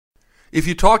If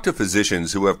you talk to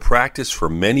physicians who have practiced for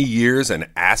many years and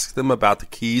ask them about the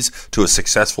keys to a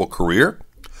successful career,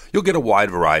 you'll get a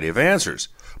wide variety of answers.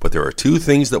 But there are two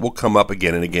things that will come up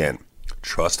again and again: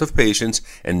 trust of patients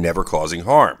and never causing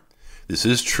harm. This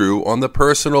is true on the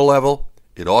personal level.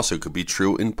 It also could be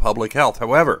true in public health.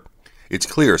 However, it's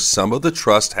clear some of the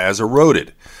trust has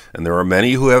eroded, and there are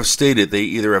many who have stated they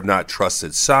either have not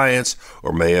trusted science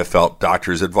or may have felt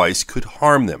doctors' advice could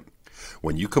harm them.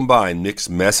 When you combine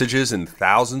mixed messages and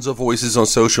thousands of voices on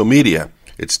social media,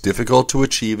 it's difficult to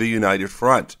achieve a united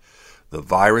front. The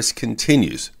virus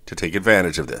continues to take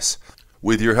advantage of this.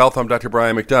 With your health, I'm Dr.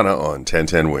 Brian McDonough on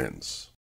 1010 Wins.